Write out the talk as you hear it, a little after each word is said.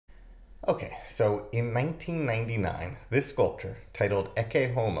Okay, so in 1999, this sculpture, titled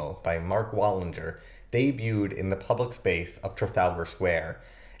Ecce Homo by Mark Wallinger, debuted in the public space of Trafalgar Square.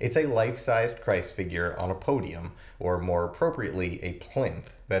 It's a life-sized Christ figure on a podium, or more appropriately, a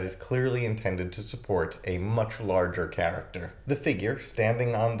plinth, that is clearly intended to support a much larger character. The figure,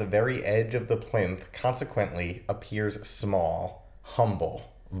 standing on the very edge of the plinth, consequently appears small,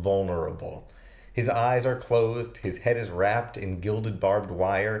 humble, vulnerable. His eyes are closed, his head is wrapped in gilded barbed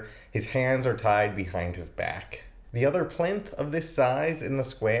wire, his hands are tied behind his back. The other plinth of this size in the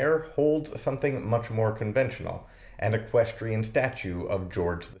square holds something much more conventional, an equestrian statue of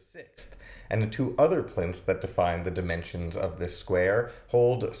George VI, and the two other plinths that define the dimensions of this square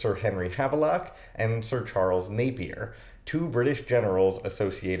hold Sir Henry Havelock and Sir Charles Napier, two British generals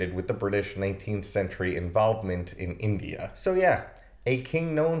associated with the British 19th century involvement in India. So yeah, a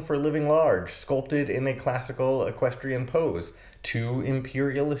king known for living large, sculpted in a classical equestrian pose, two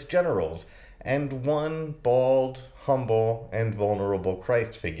imperialist generals, and one bald, humble, and vulnerable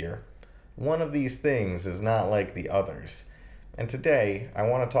Christ figure. One of these things is not like the others. And today, I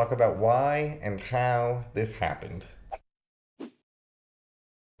want to talk about why and how this happened.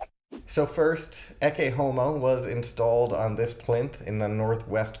 So first, Ecce Homo was installed on this plinth in the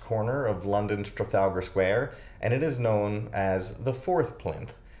northwest corner of London's Trafalgar Square, and it is known as the fourth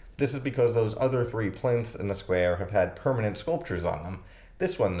plinth. This is because those other three plinths in the square have had permanent sculptures on them.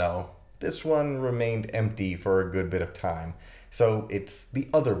 This one, though, this one remained empty for a good bit of time. So it's the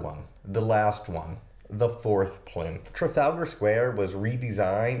other one, the last one, the fourth plinth. Trafalgar Square was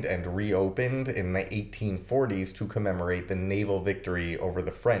redesigned and reopened in the 1840s to commemorate the naval victory over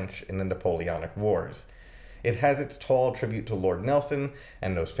the French in the Napoleonic Wars. It has its tall tribute to Lord Nelson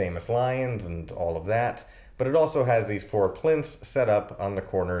and those famous lions and all of that, but it also has these four plinths set up on the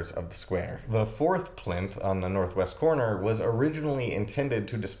corners of the square. The fourth plinth on the northwest corner was originally intended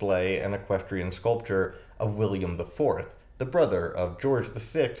to display an equestrian sculpture of William IV, the brother of George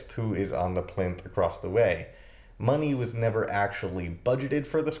VI, who is on the plinth across the way. Money was never actually budgeted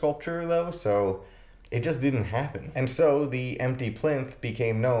for the sculpture, though, so it just didn't happen. And so the empty plinth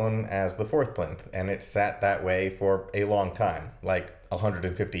became known as the fourth plinth, and it sat that way for a long time, like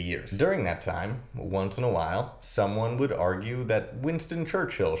 150 years. During that time, once in a while, someone would argue that Winston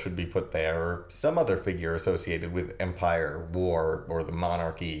Churchill should be put there, or some other figure associated with empire, war, or the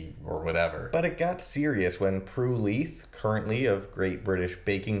monarchy, or whatever. But it got serious when Prue Leith, currently of Great British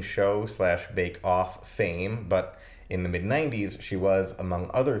Baking Show / Bake Off fame, but in the mid-90s she was,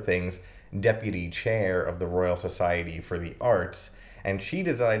 among other things, deputy chair of the Royal Society for the Arts, and she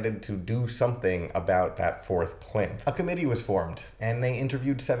decided to do something about that fourth plinth. A committee was formed, and they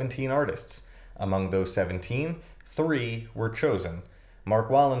interviewed 17 artists. Among those 17, 3 were chosen: Mark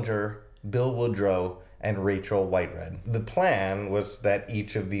Wallinger, Bill Woodrow, and Rachel Whitered. The plan was that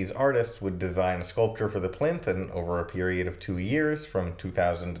each of these artists would design a sculpture for the plinth, and over a period of 2 years, from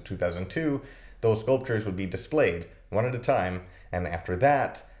 2000 to 2002, those sculptures would be displayed, one at a time, and after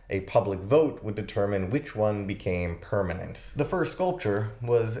that, a public vote would determine which one became permanent. The first sculpture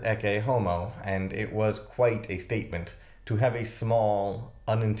was Ecce Homo, and it was quite a statement. To have a small,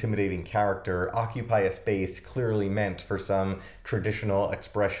 unintimidating character occupy a space clearly meant for some traditional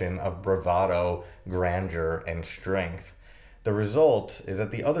expression of bravado, grandeur, and strength. The result is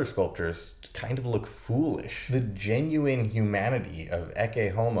that the other sculptures kind of look foolish. The genuine humanity of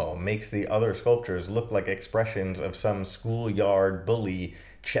Ecce Homo makes the other sculptures look like expressions of some schoolyard bully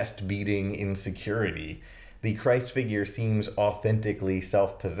chest-beating insecurity. The Christ figure seems authentically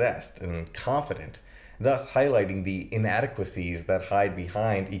self-possessed and confident, thus highlighting the inadequacies that hide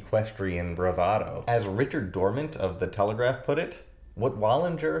behind equestrian bravado. As Richard Dormant of The Telegraph put it, what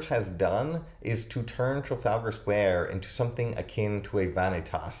Wallinger has done is to turn Trafalgar Square into something akin to a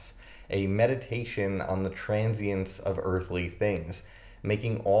vanitas, a meditation on the transience of earthly things,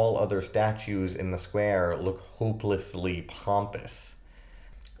 making all other statues in the square look hopelessly pompous.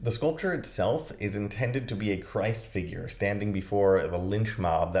 The sculpture itself is intended to be a Christ figure standing before the lynch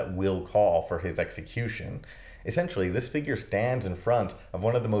mob that will call for his execution. Essentially, this figure stands in front of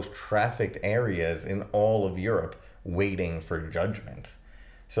one of the most trafficked areas in all of Europe, waiting for judgment.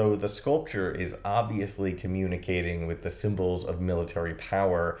 So the sculpture is obviously communicating with the symbols of military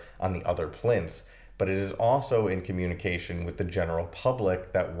power on the other plinths, but it is also in communication with the general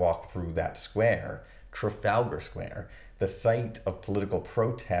public that walk through that square, Trafalgar Square, the site of political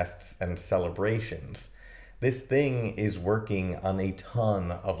protests and celebrations. This thing is working on a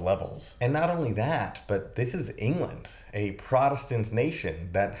ton of levels. And not only that, but this is England, a Protestant nation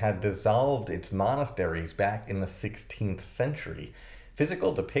that had dissolved its monasteries back in the 16th century.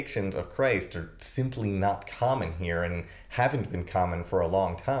 Physical depictions of Christ are simply not common here and haven't been common for a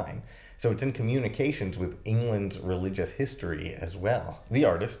long time. So it's in communications with England's religious history as well. The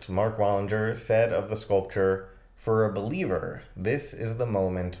artist, Mark Wallinger, said of the sculpture, "For a believer, this is the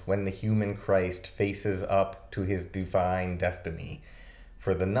moment when the human Christ faces up to his divine destiny.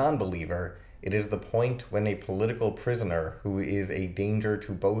 For the non-believer, it is the point when a political prisoner who is a danger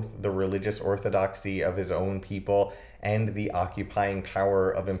to both the religious orthodoxy of his own people and the occupying power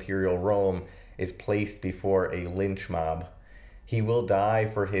of imperial Rome is placed before a lynch mob. He will die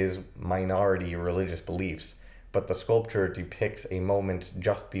for his minority religious beliefs, but the sculpture depicts a moment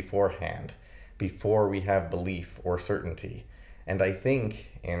just beforehand, before we have belief or certainty. And I think,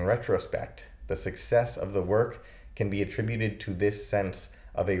 in retrospect, the success of the work can be attributed to this sense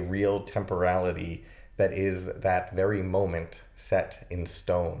of a real temporality that is that very moment set in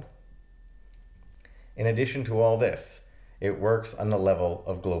stone." In addition to all this, it works on the level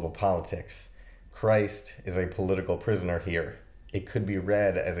of global politics. Christ is a political prisoner here. It could be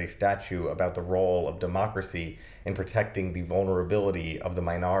read as a statue about the role of democracy in protecting the vulnerability of the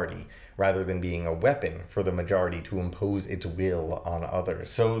minority, rather than being a weapon for the majority to impose its will on others.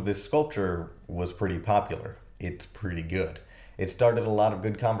 So this sculpture was pretty popular. It's pretty good. It started a lot of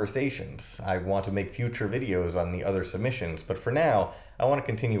good conversations. I want to make future videos on the other submissions, but for now, I want to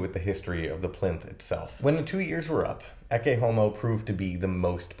continue with the history of the plinth itself. When the 2 years were up, Ecce Homo proved to be the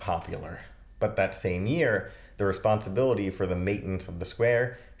most popular. But that same year, the responsibility for the maintenance of the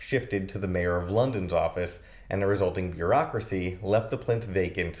square shifted to the Mayor of London's office, and the resulting bureaucracy left the plinth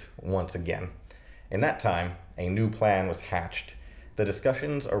vacant once again. In that time, a new plan was hatched. The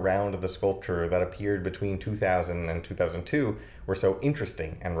discussions around the sculpture that appeared between 2000 and 2002 were so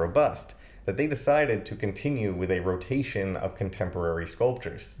interesting and robust that they decided to continue with a rotation of contemporary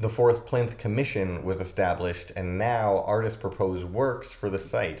sculptures. The Fourth Plinth Commission was established, and now artists propose works for the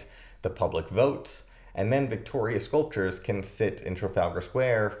site. The public votes, and then Victoria sculptures can sit in Trafalgar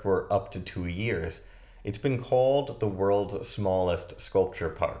Square for up to 2 years. It's been called the world's smallest sculpture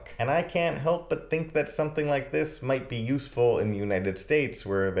park. And I can't help but think that something like this might be useful in the United States,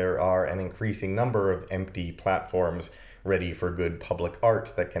 where there are an increasing number of empty platforms ready for good public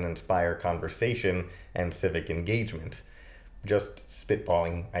art that can inspire conversation and civic engagement. Just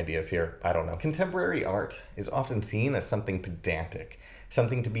spitballing ideas here, I don't know. Contemporary art is often seen as something pedantic,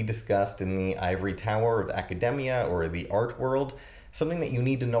 something to be discussed in the ivory tower of academia or the art world, something that you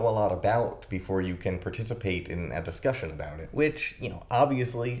need to know a lot about before you can participate in a discussion about it. Which,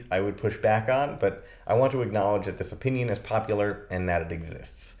 obviously I would push back on, but I want to acknowledge that this opinion is popular and that it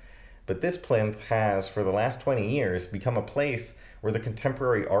exists. But this plinth has, for the last 20 years, become a place where the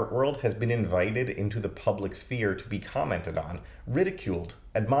contemporary art world has been invited into the public sphere to be commented on, ridiculed,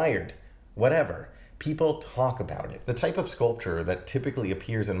 admired, whatever. People talk about it. The type of sculpture that typically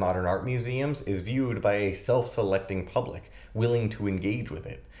appears in modern art museums is viewed by a self-selecting public, willing to engage with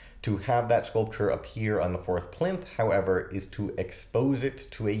it. To have that sculpture appear on the Fourth Plinth, however, is to expose it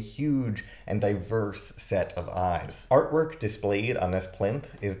to a huge and diverse set of eyes. Artwork displayed on this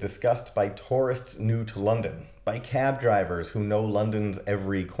plinth is discussed by tourists new to London, by cab drivers who know London's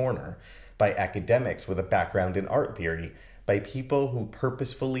every corner, by academics with a background in art theory, by people who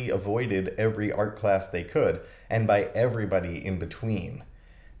purposefully avoided every art class they could, and by everybody in between.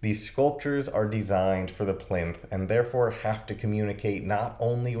 These sculptures are designed for the plinth and therefore have to communicate not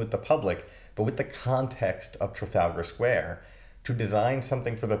only with the public, but with the context of Trafalgar Square. To design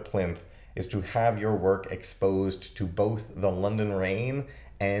something for the plinth is to have your work exposed to both the London rain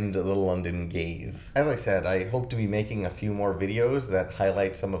and the London gaze. As I said, I hope to be making a few more videos that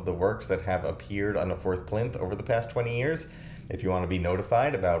highlight some of the works that have appeared on the Fourth Plinth over the past 20 years. If you want to be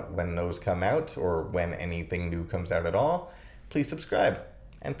notified about when those come out or when anything new comes out at all, please subscribe.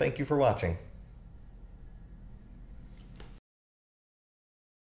 And thank you for watching.